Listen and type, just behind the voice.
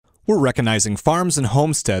We're recognizing farms and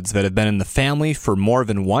homesteads that have been in the family for more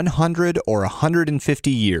than 100 or 150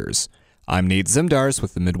 years. I'm Nate Zimdars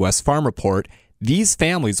with the Midwest Farm Report. These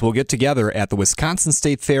families will get together at the Wisconsin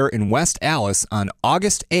State Fair in West Allis on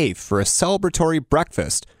August 8th for a celebratory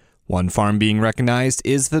breakfast. One farm being recognized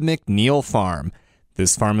is the McNeill Farm.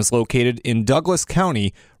 This farm is located in Douglas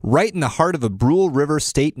County, right in the heart of the Brule River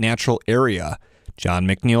State Natural Area. John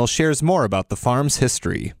McNeill shares more about the farm's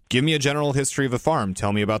history. Give me a general history of the farm.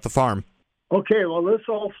 Tell me about the farm. Okay, well, this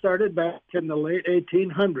all started back in the late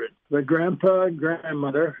 1800s. The grandpa and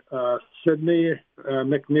grandmother, Sidney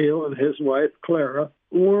McNeill and his wife, Clara,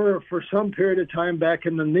 were for some period of time back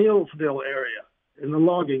in the Neillsville area in the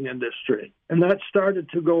logging industry. And that started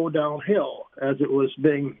to go downhill as it was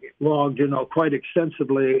being logged, quite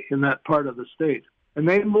extensively in that part of the state. And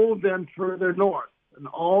they moved then further north and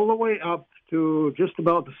all the way up to just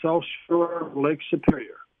about the south shore of Lake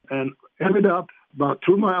Superior and ended up about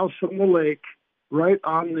 2 miles from the lake, right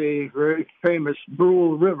on the very famous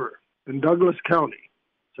Brule River in Douglas County.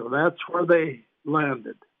 So that's where they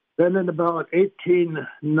landed. Then in about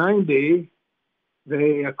 1890,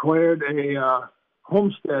 they acquired a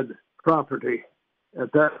homestead property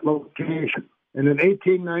at that location. And in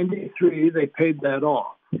 1893, they paid that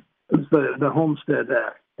off. It was the Homestead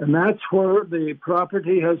Act. And that's where the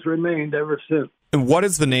property has remained ever since. And what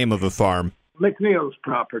is the name of the farm? McNeill's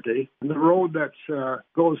property. And the road that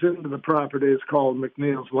goes into the property is called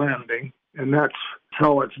McNeill's Landing, and that's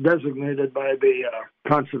how it's designated by the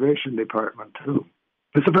Conservation Department, too.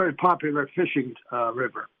 It's a very popular fishing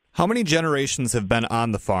river. How many generations have been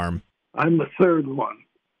on the farm? I'm the third one,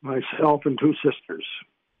 myself and two sisters.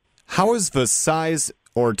 How has the size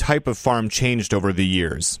or type of farm changed over the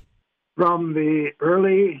years? From the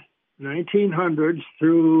early 1900s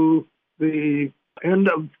through the end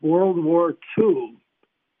of World War II,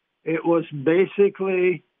 it was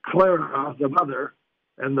basically Clara, the mother,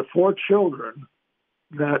 and the 4 children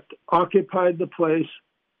that occupied the place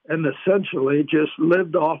and essentially just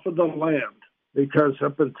lived off of the land. Because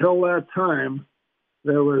up until that time,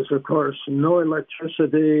 there was, of course, no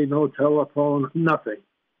electricity, no telephone, nothing.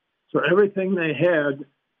 So everything they had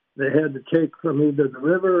to take from either the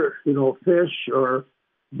river, fish or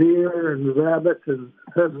deer and rabbit and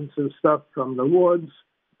pheasants and stuff from the woods.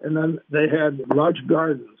 And then they had large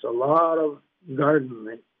gardens, a lot of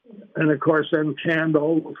gardening. And, of course, then canned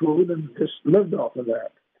all the food and just lived off of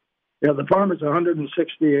that. Yeah, the farm is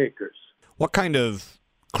 160 acres. What kind of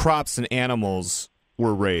crops and animals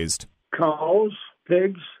were raised? Cows,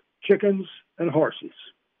 pigs, chickens, and horses.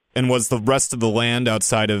 And was the rest of the land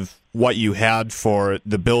outside of what you had for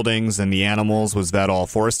the buildings and the animals, was that all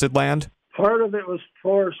forested land? Part of it was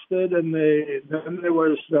forested, and then there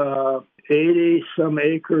was 80-some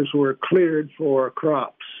acres were cleared for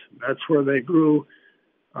crops. That's where they grew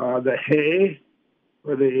the hay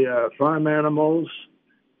for the farm animals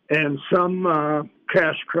and some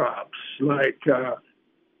cash crops. Like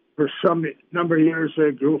for some number of years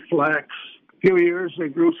they grew flax. A few years they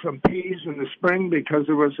grew some peas in the spring because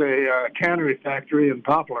there was a cannery factory in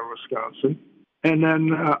Poplar, Wisconsin. And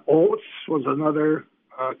then oats was another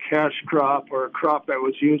cash crop or a crop that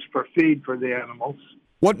was used for feed for the animals.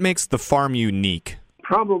 What makes the farm unique?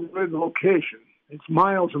 Probably the location. It's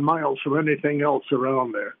miles and miles from anything else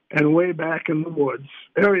around there. And way back in the woods.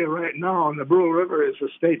 Area right now on the Brule River is a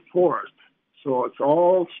state forest. So it's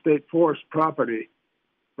all state forest property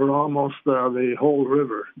for almost the whole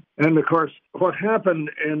river. And, of course, what happened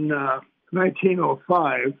in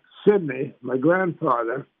 1905, Sidney, my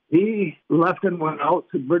grandfather, he left and went out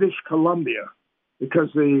to British Columbia because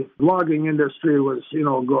the logging industry was,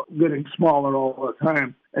 getting smaller all the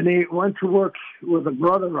time. And he went to work with a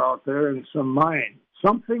brother out there in some mine.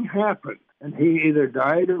 Something happened, and he either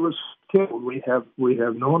died or was killed. We have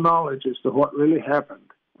no knowledge as to what really happened.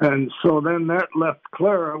 And so then that left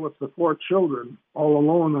Clara with the 4 children all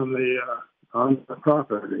alone on the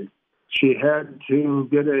property. She had to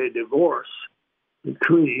get a divorce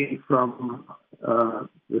decree from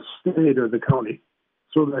the state or the county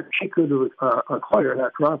so that she could acquire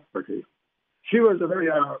that property. She was a very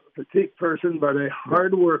petite person, but a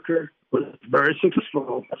hard worker, was very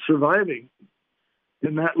successful, surviving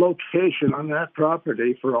in that location on that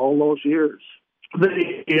property for all those years.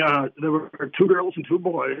 There were 2 girls and 2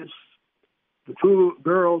 boys. The 2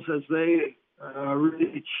 girls, as they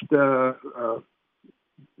reached in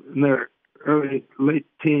their late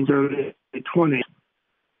teens, early 20s,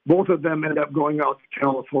 both of them ended up going out to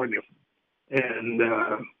California and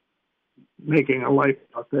making a life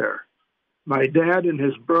out there. My dad and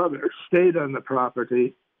his brother stayed on the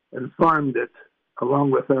property and farmed it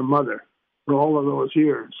along with their mother for all of those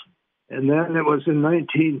years. And then it was in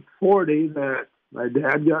 1940 that my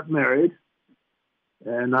dad got married,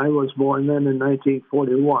 and I was born then in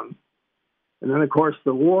 1941. And then, of course,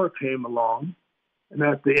 the war came along. And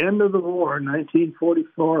at the end of the war, in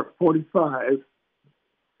 1944-45,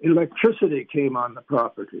 electricity came on the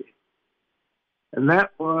property. And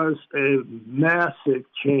that was a massive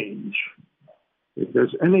change,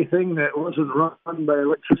 because anything that wasn't run by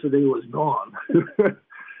electricity was gone.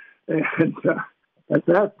 And at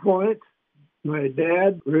that point, my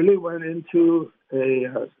dad really went into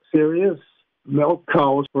a serious milk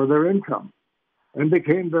cows for their income and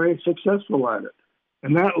became very successful at it.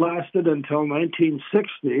 And that lasted until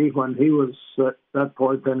 1960, when he was at that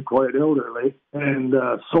point then quite elderly, and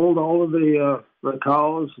sold all of the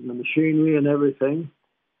cows and the machinery and everything,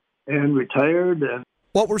 and retired. And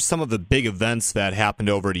what were some of the big events that happened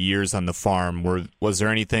over the years on the farm? Was there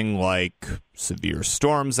anything like severe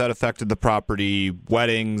storms that affected the property,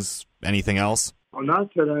 weddings, anything else? Well,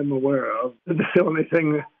 not that I'm aware of. The only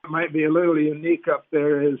thing that might be a little unique up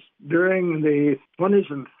there is during the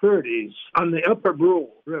 20s and 30s, on the Upper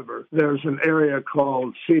Brule River, there's an area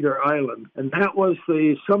called Cedar Island, and that was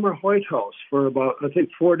the summer White House for about, I think,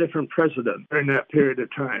 4 different presidents during that period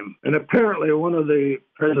of time. And apparently one of the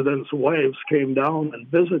president's wives came down and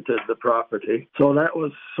visited the property, so that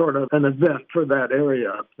was sort of an event for that area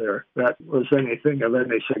up there. That was anything of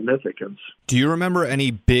any significance. Do you remember any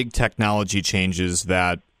big technology changes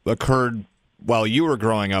that occurred while you were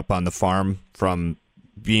growing up on the farm, from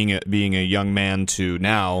being a young man to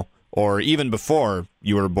now, or even before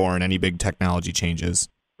you were born, any big technology changes?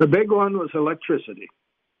 The big one was electricity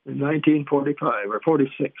in 1945 or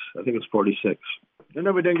 46. I think it was 46. And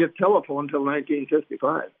then we didn't get telephone until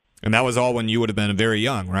 1955. And that was all when you would have been very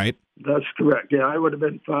young, right? That's correct. Yeah, I would have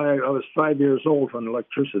been 5. I was 5 years old when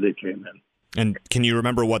electricity came in. And can you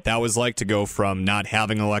remember what that was like to go from not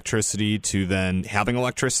having electricity to then having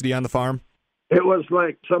electricity on the farm? It was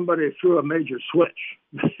like somebody threw a major switch,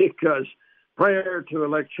 because prior to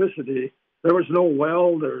electricity, there was no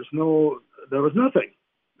well, there was nothing.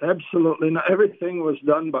 Absolutely not. Everything was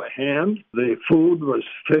done by hand. The food was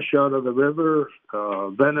fish out of the river,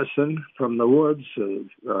 venison from the woods,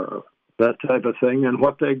 that type of thing, and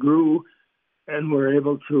what they grew and were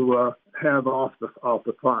able to have off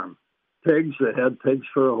the farm. Pigs, they had pigs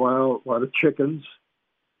for a while, a lot of chickens.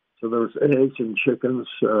 So there was eggs and chickens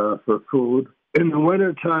for food. In the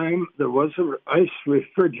wintertime, there was an ice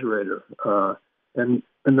refrigerator. And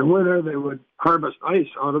in the winter, they would harvest ice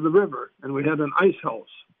out of the river. And we had an ice house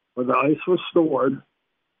where the ice was stored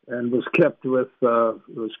and was kept with,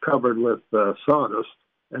 was covered with sawdust.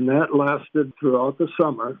 And that lasted throughout the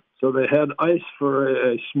summer. So they had ice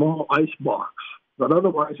for a small ice box. But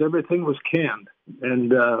otherwise, everything was canned.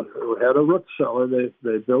 And we had a root cellar.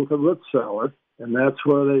 They built a root cellar. And that's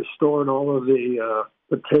where they stored all of the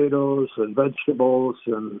potatoes and vegetables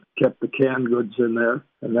and kept the canned goods in there.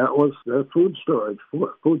 And that was their food storage,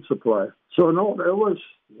 food supply. So, no, there was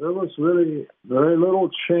really very little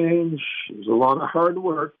change. It was a lot of hard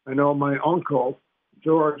work. I know my uncle,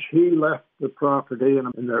 George, he left the property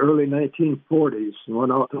in the early 1940s and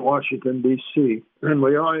went out to Washington, D.C. And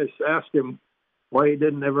we always asked him why he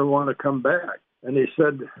didn't ever want to come back. And he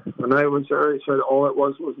said, when I was there, he said, all it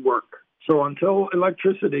was work. So until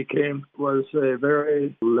electricity came, it was a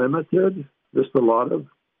very limited, just a lot of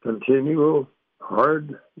continual,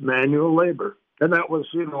 hard manual labor. And that was,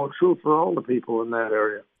 true for all the people in that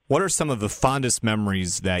area. What are some of the fondest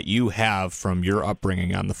memories that you have from your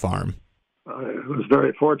upbringing on the farm? I was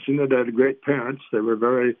very fortunate. I had great parents. They were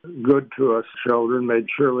very good to us children,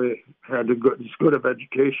 made sure we had as good of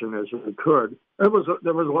education as we could. There was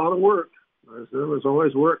a lot of work. There was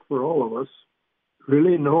always work for all of us.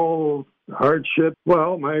 Really no hardship.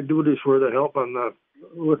 Well, my duties were to help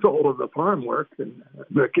with all of the farm work and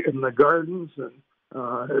in the gardens, and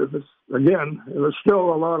it was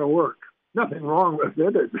still a lot of work. Nothing wrong with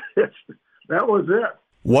it. That was it.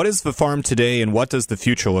 What is the farm today, and what does the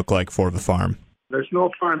future look like for the farm? There's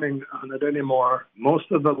no farming on it anymore.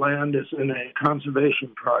 Most of the land is in a conservation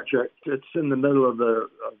project. It's in the middle of the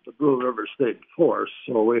Blue River State Forest,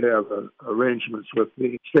 so we have arrangements with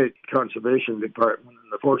the State Conservation Department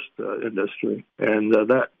and the forest industry, and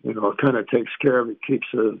that kind of takes care of it,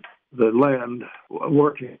 keeps the land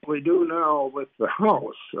working. We do now with the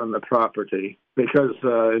house on the property, because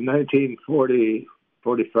in 1940,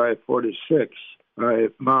 45, 46, my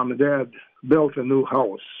mom and dad built a new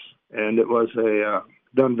house. And it was a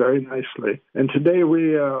done very nicely. And today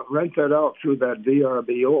we rent that out through that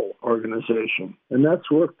VRBO organization. And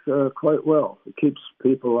that's worked quite well. It keeps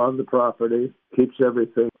people on the property, keeps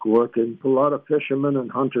everything working. A lot of fishermen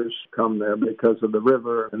and hunters come there because of the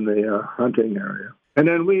river and the hunting area. And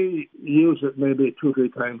then we use it maybe 2 or 3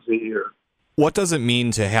 times a year. What does it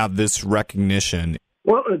mean to have this recognition?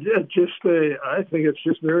 Well, I think it's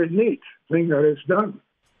just very neat thing that it's done.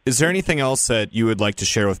 Is there anything else that you would like to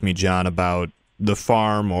share with me, John, about the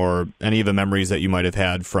farm or any of the memories that you might have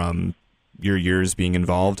had from your years being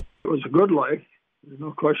involved? It was a good life. There's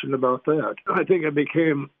no question about that. I think it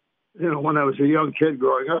became, when I was a young kid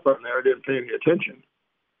growing up on there, I didn't pay any attention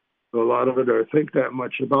to a lot of it or think that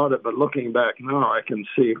much about it. But looking back now, I can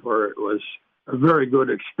see where it was a very good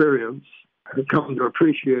experience. I've come to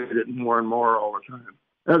appreciate it more and more all the time,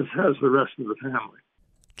 as has the rest of the family.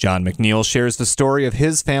 John McNeill shares the story of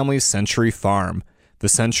his family's Century Farm. The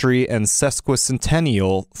Century and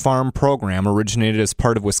Sesquicentennial Farm program originated as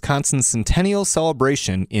part of Wisconsin's Centennial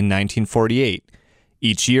Celebration in 1948.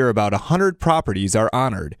 Each year, about 100 properties are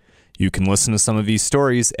honored. You can listen to some of these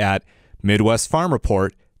stories at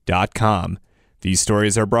MidwestFarmReport.com. These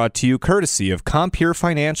stories are brought to you courtesy of Compeer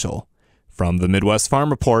Financial. From the Midwest Farm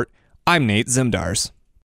Report, I'm Nate Zimdars.